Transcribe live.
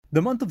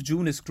The month of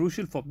June is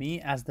crucial for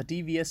me as the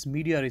TVS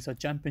Media Racer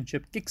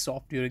Championship kicks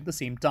off during the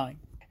same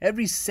time.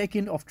 Every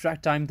second of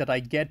track time that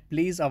I get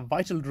plays a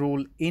vital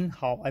role in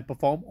how I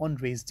perform on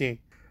race day.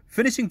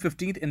 Finishing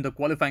 15th in the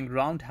qualifying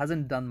round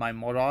hasn't done my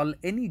morale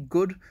any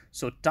good,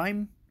 so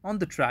time on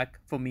the track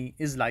for me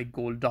is like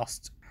gold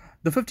dust.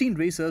 The 15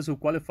 racers who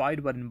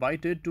qualified were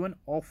invited to an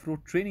off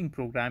road training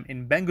program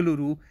in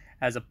Bengaluru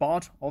as a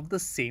part of the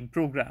same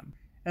program.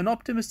 An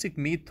optimistic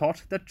me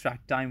thought that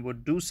track time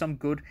would do some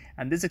good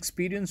and this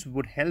experience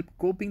would help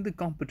coping the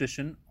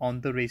competition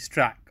on the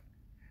racetrack.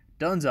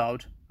 Turns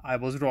out I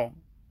was wrong.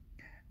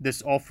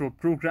 This off-road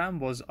program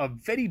was a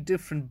very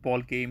different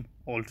ballgame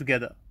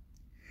altogether.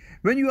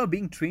 When you are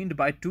being trained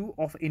by two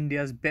of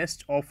India's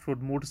best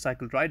off-road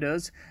motorcycle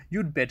riders,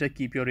 you'd better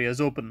keep your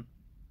ears open.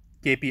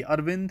 KP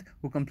Arvind,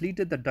 who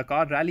completed the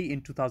Dakar Rally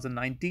in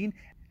 2019,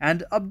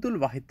 and Abdul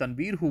Wahid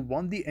Tanveer, who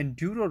won the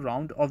enduro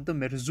round of the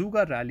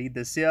Merzouga Rally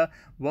this year,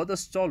 were the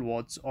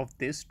stalwarts of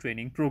this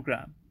training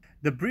program.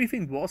 The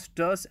briefing was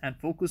terse and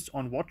focused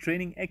on what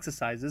training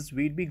exercises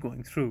we'd be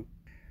going through.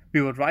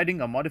 We were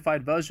riding a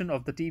modified version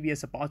of the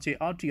TVS Apache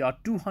RTR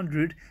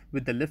 200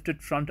 with the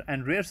lifted front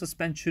and rear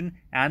suspension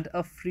and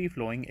a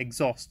free-flowing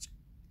exhaust.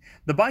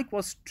 The bike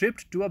was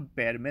stripped to a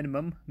bare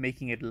minimum,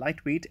 making it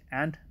lightweight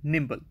and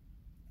nimble,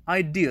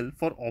 ideal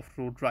for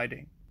off-road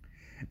riding.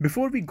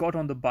 Before we got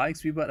on the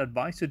bikes, we were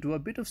advised to do a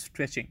bit of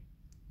stretching,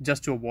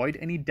 just to avoid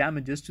any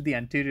damages to the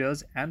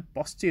anteriors and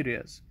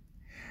posteriors.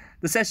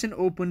 The session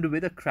opened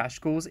with a crash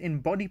course in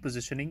body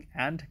positioning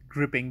and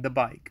gripping the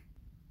bike.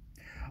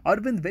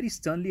 Arvind very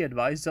sternly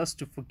advised us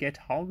to forget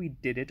how we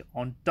did it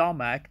on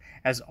tarmac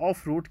as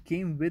off-road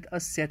came with a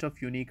set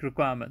of unique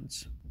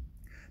requirements.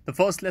 The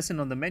first lesson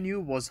on the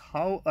menu was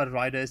how a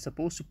rider is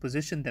supposed to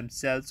position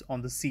themselves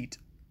on the seat.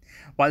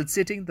 While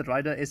sitting, the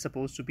rider is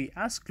supposed to be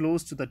as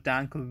close to the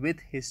tank with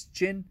his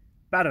chin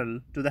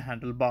parallel to the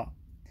handlebar.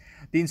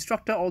 The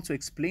instructor also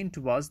explained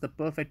to us the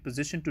perfect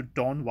position to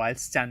don while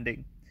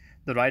standing.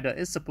 The rider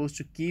is supposed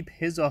to keep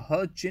his or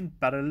her chin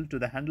parallel to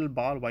the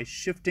handlebar while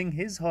shifting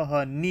his or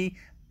her knee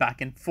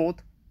back and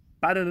forth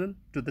parallel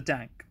to the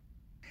tank.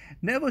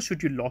 Never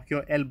should you lock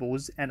your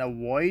elbows and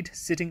avoid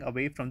sitting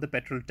away from the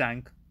petrol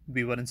tank,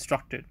 we were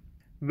instructed.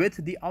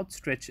 With the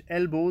outstretched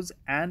elbows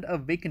and a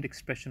vacant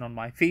expression on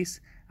my face,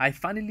 I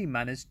finally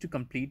managed to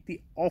complete the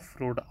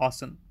off-road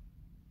asana.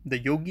 The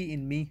yogi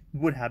in me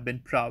would have been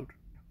proud.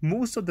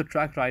 Most of the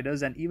track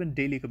riders and even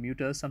daily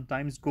commuters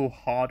sometimes go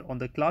hard on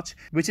the clutch,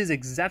 which is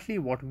exactly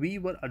what we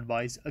were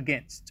advised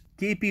against.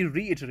 KP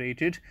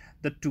reiterated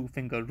the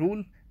two-finger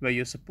rule, where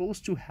you're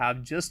supposed to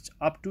have just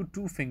up to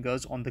two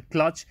fingers on the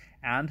clutch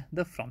and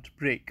the front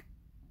brake.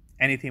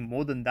 Anything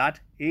more than that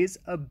is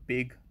a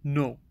big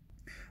no.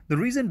 The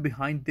reason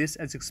behind this,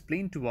 as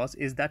explained to us,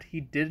 is that he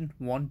didn't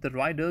want the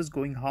riders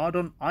going hard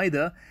on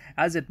either,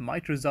 as it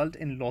might result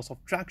in loss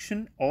of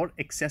traction or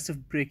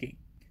excessive braking.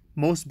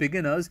 Most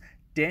beginners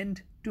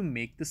tend to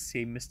make the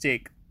same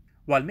mistake.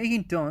 While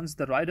making turns,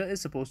 the rider is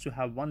supposed to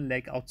have one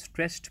leg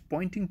outstretched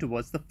pointing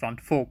towards the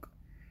front fork.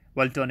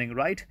 While turning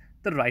right,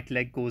 the right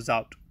leg goes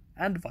out,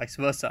 and vice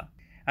versa.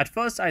 At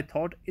first I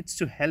thought it's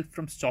to help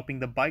from stopping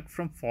the bike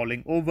from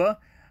falling over.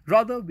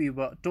 Rather, we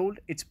were told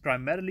it's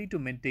primarily to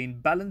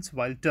maintain balance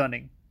while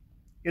turning.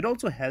 It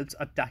also helps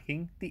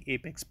attacking the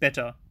apex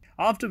better.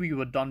 After we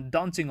were done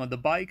dancing on the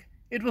bike,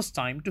 it was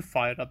time to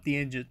fire up the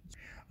engines.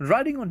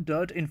 Riding on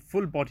dirt in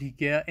full body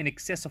gear in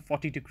excess of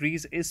 40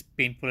 degrees is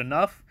painful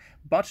enough,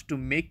 but to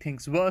make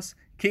things worse,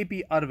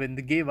 KP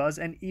Arvind gave us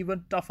an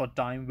even tougher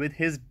time with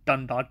his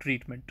Danda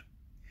treatment.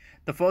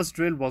 The first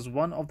drill was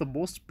one of the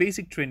most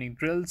basic training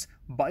drills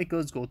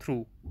bikers go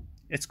through.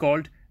 It's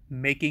called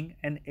making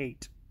an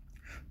 8.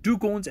 Two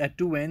cones at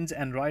two ends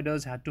and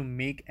riders had to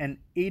make an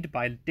 8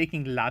 by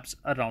taking laps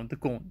around the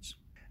cones.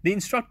 The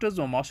instructors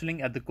were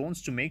marshalling at the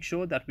cones to make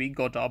sure that we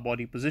got our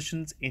body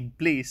positions in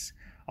place,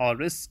 our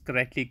wrists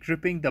correctly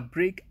gripping the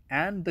brake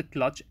and the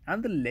clutch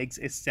and the legs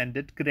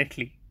extended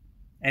correctly.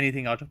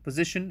 Anything out of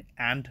position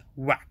and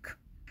whack.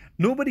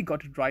 Nobody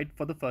got it right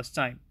for the first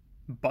time,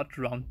 but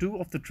round 2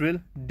 of the drill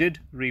did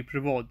reap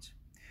rewards.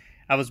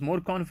 I was more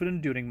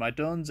confident during my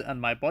turns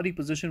and my body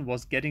position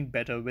was getting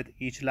better with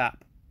each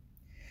lap.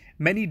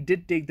 Many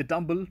did take the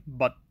tumble,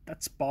 but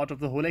that's part of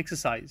the whole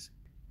exercise.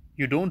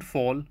 You don't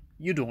fall,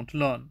 you don't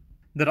learn.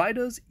 The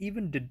riders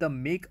even did the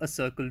make a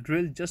circle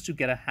drill just to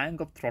get a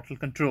hang of throttle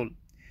control.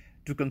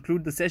 To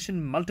conclude the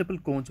session, multiple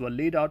cones were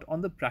laid out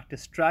on the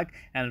practice track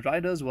and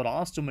riders were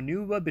asked to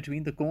maneuver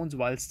between the cones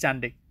while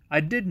standing. I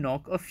did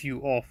knock a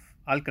few off,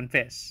 I'll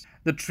confess.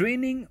 The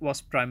training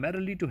was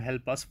primarily to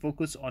help us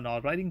focus on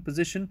our riding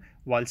position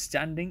while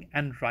standing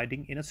and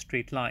riding in a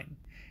straight line.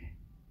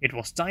 It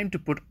was time to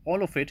put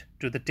all of it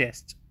to the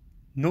test.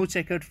 No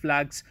checkered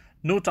flags,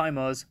 no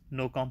timers,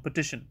 no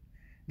competition.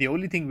 The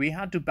only thing we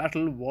had to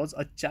battle was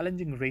a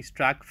challenging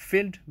racetrack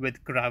filled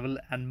with gravel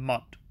and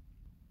mud.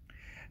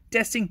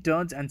 Testing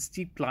turns and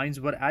steep climbs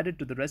were added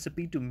to the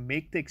recipe to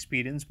make the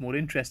experience more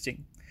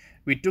interesting.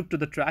 We took to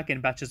the track in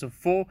batches of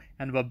 4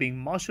 and were being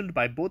marshaled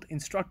by both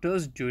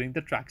instructors during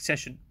the track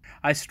session.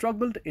 I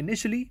struggled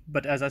initially,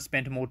 but as I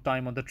spent more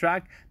time on the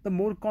track, the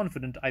more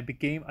confident I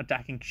became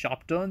attacking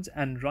sharp turns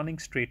and running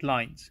straight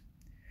lines.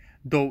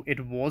 Though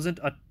it wasn't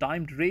a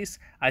timed race,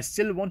 I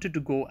still wanted to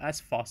go as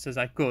fast as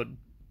I could.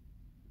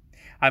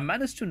 I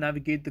managed to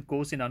navigate the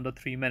course in under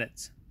 3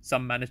 minutes.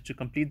 Some managed to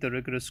complete the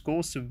rigorous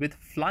course with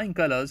flying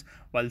colours,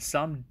 while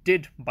some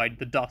did bite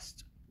the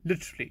dust.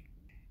 Literally.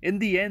 In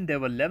the end, there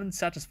were 11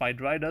 satisfied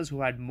riders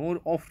who had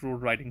more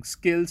off-road riding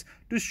skills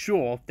to show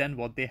off than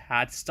what they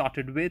had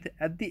started with,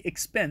 at the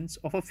expense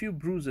of a few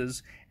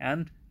bruises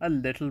and a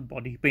little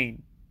body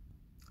pain.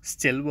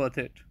 Still worth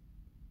it.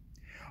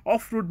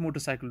 Off-road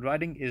motorcycle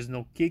riding is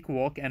no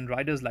cakewalk, and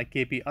riders like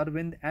KP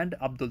Arvind and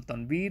Abdul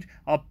Tanveer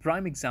are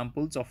prime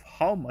examples of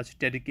how much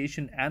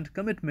dedication and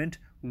commitment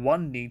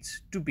one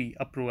needs to be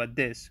a pro at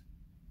this.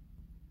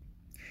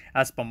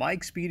 As per my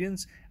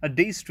experience, a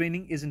day's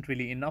training isn't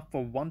really enough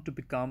for one to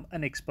become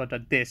an expert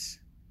at this,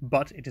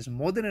 but it is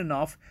more than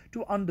enough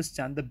to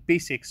understand the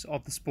basics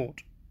of the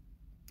sport.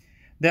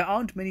 There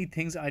aren't many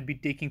things I'd be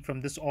taking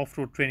from this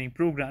off-road training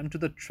program to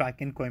the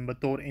track in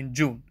Coimbatore in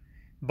June,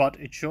 but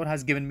it sure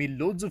has given me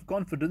loads of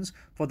confidence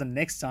for the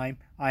next time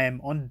I am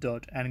on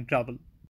dirt and gravel.